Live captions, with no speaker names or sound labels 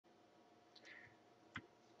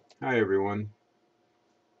Hi everyone,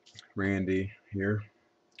 Randy here,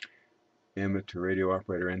 amateur radio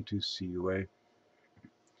operator N2CUA.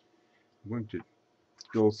 I'm going to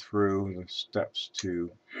go through the steps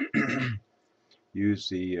to use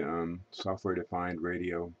the software-defined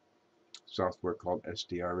radio software called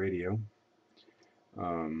SDR Radio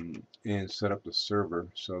and set up the server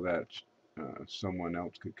so that someone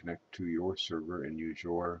else could connect to your server and use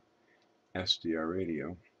your SDR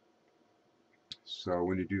radio. So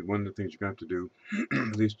when you do, one of the things you're going to have to do,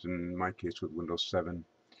 at least in my case with Windows 7,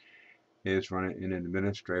 is run it in an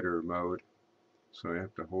administrator mode. So you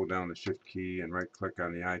have to hold down the shift key and right click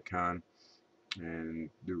on the icon and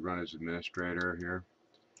do run as administrator here.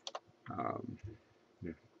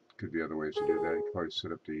 Yeah, could be other ways to do that. You could probably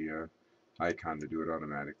set up the icon to do it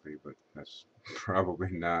automatically, but that's probably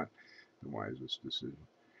not the wisest decision.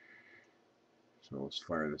 So let's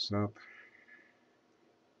fire this up.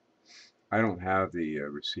 I don't have the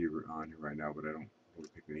receiver on here right now, but I don't really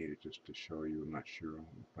think I need it just to show you. I'm not sure.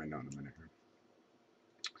 We'll find out in a minute here.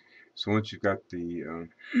 So once you've got the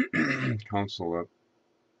console up,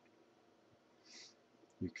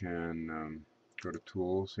 you can go to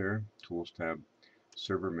Tools here, Tools tab,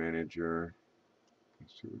 Server Manager.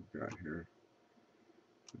 Let's see what we've got here.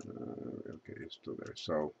 Okay, it's still there.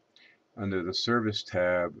 So under the Service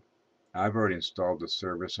tab, I've already installed the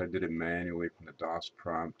service. I did it manually from the DOS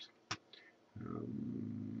prompt.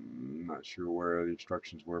 I'm not sure where the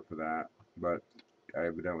instructions were for that, but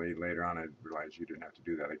evidently later on I realized you didn't have to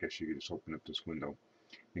do that. I guess you could just open up this window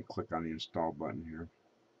and click on the Install button here,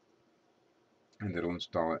 and it'll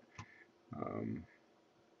install it. And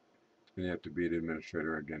you have to be the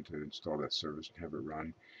administrator again to install that service and have it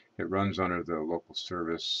run. It runs under the local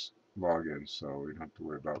service login, so you don't have to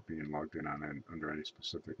worry about being logged in on under any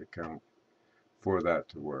specific account for that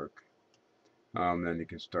to work. Then you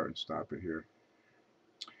can start and stop it here.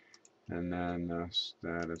 And then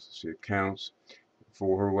status, see accounts.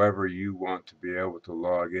 For whoever you want to be able to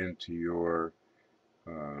log into your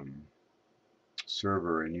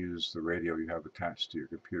server and use the radio you have attached to your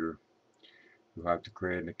computer, you'll have to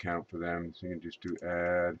create an account for them. So you can just do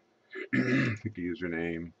add, pick a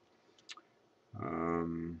username,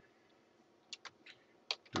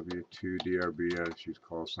 W2DRB, I just use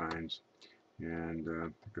call signs,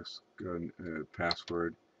 and pick a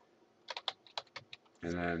password,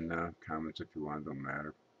 and then comments if you want, don't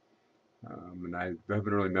matter. And I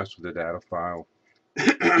haven't really messed with the data file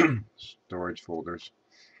storage folders.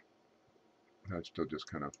 I'm still just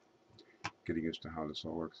kind of getting used to how this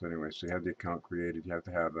all works. Anyway, so you have the account created, you have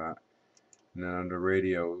to have that. And then under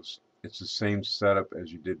radios, it's the same setup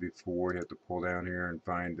as you did before. You have to pull down here and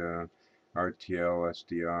find RTL,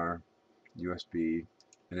 SDR, USB,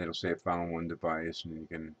 and it'll say it found one device, and then you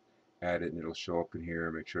can add it and it'll show up in here.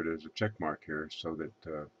 Make sure there's a check mark here so that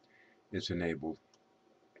it's enabled.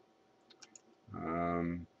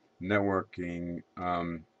 Networking,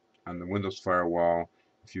 on the Windows firewall,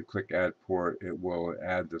 if you click add port, it will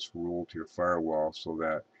add this rule to your firewall so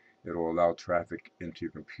that it'll allow traffic into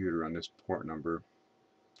your computer on this port number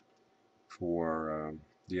for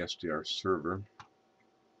the SDR server.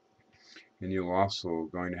 And you'll also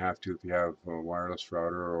going to have to, if you have a wireless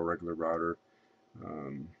router or a regular router,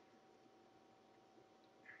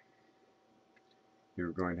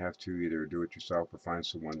 you're going to have to either do it yourself or find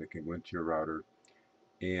someone that can go into your router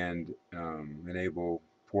and enable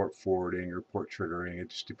port forwarding or port triggering. It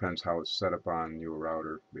just depends how it's set up on your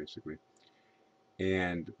router, basically.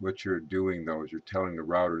 And what you're doing though is you're telling the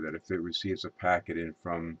router that if it receives a packet in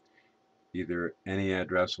from either any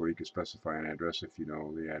address, or you can specify an address if you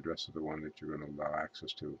know the address of the one that you're going to allow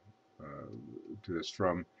access to this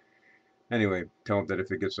from. Anyway, tell them that if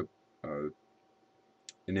it gets an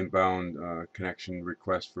inbound connection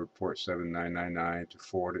request for port 7999 to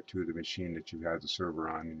forward it to the machine that you have the server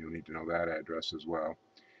on, and you'll need to know that address as well,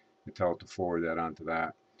 and tell it to forward that onto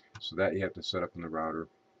that. So that you have to set up in the router.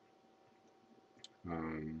 Let's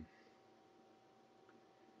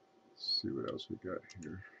see what else we got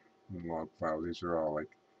here. The log file. These are all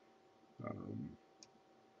like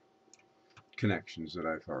connections that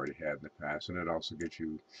I've already had in the past, and it also gives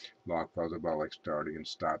you log files about like starting and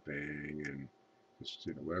stopping and just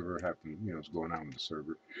whatever happened, is going on with the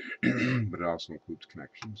server. But it also includes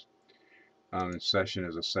connections. Session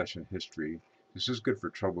is a session history. This is good for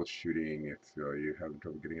troubleshooting if you're having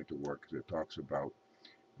trouble getting it to work, because it talks about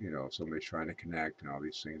somebody's trying to connect and all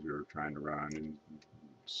these things you're trying to run and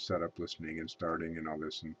set up listening and starting and all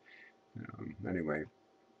this. And anyway,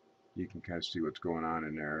 you can kind of see what's going on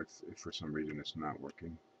in there if for some reason it's not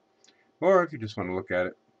working, or if you just want to look at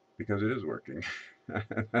it because it is working.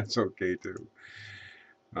 That's okay too.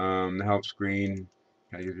 The help screen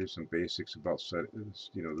I give you some basics about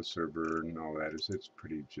the server and all that. It's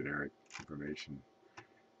pretty generic information.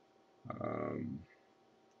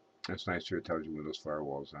 That's nice here. It tells you when those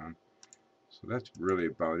firewalls on. So that's really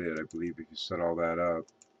about it. I believe if you set all that up,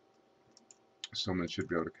 someone should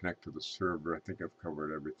be able to connect to the server. I think I've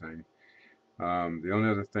covered everything. The only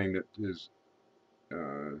other thing that is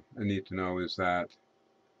I need to know is that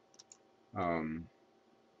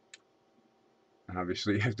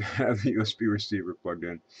obviously you have to have the USB receiver plugged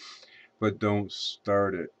in, but don't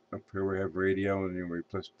start it. Up here we have radio, and then we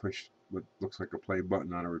push what looks like a play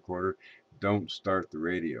button on a recorder. Don't start the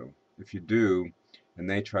radio. If you do, and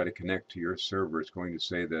they try to connect to your server, it's going to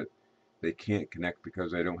say that they can't connect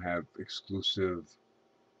because they don't have exclusive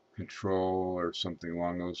control or something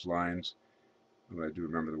along those lines. I do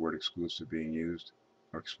remember the word exclusive being used,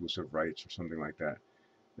 or exclusive rights or something like that.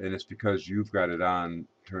 And it's because you've got it on,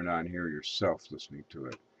 turned on here yourself listening to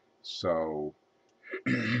it. So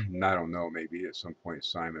I don't know, maybe at some point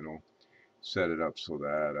Simon will set it up so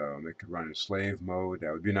that it could run in slave mode.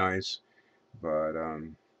 That would be nice, but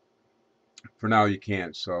for now you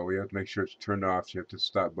can't. So we have to make sure it's turned off. So you have to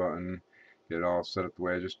stop button, get it all set up the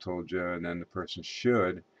way I just told you, and then the person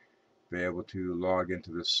should be able to log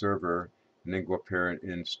into this server and then go up here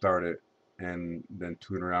and start it, and then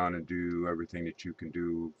tune around and do everything that you can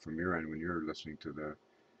do from your end when you're listening to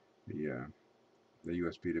the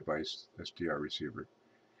USB device SDR receiver.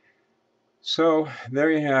 So there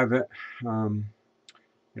you have it.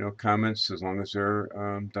 Comments, as long as they're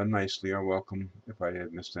done nicely, are welcome. If I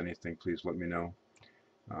had missed anything, please let me know.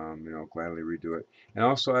 Gladly redo it. And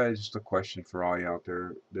also, I had just a question for all you out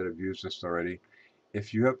there that have used this already.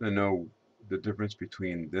 If you happen to know the difference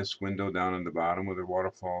between this window down in the bottom where the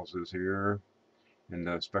waterfalls is here and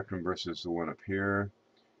the spectrum versus the one up here,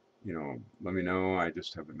 let me know. I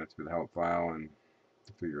just haven't met through the help file and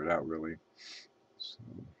to figure it out really. So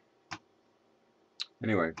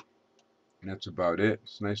anyway, that's about it.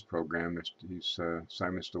 It's a nice program.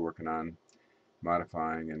 Simon's still working on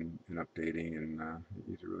modifying and updating, and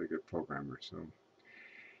he's a really good programmer. So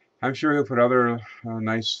I'm sure he'll put other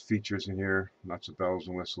nice features in here, lots of bells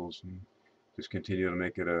and whistles, and just continue to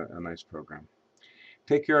make it a nice program.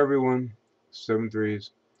 Take care, everyone. 7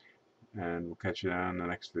 threes, and we'll catch you on the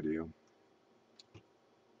next video.